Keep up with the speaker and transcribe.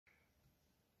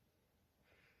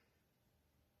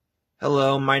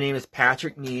Hello, my name is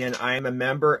Patrick Meehan. I am a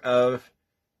member of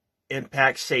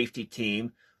Impact Safety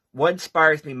Team. What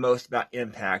inspires me most about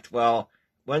Impact? Well,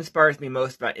 what inspires me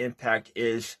most about Impact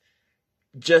is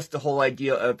just the whole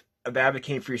idea of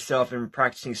advocating for yourself and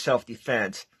practicing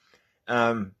self-defense.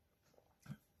 Why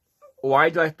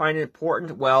do I find it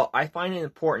important? Well, I find it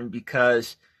important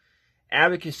because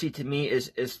advocacy to me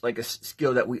is like a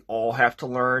skill that we all have to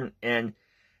learn. And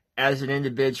as an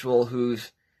individual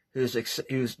who's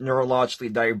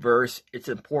neurologically diverse, it's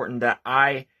important that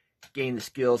I gain the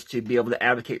skills to be able to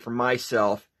advocate for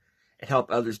myself and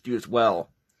help others do as well.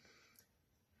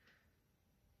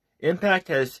 Impact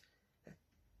has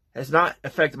not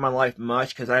affected my life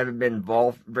much because I haven't been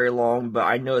involved very long, but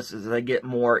I notice as I get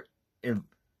more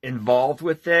involved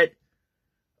with it,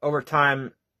 over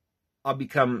time I'll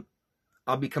become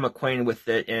acquainted with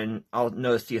it and I'll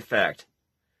notice the effect.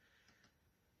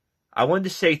 I wanted to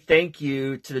say thank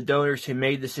you to the donors who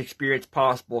made this experience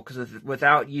possible, because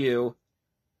without you,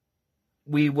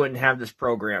 we wouldn't have this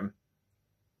program.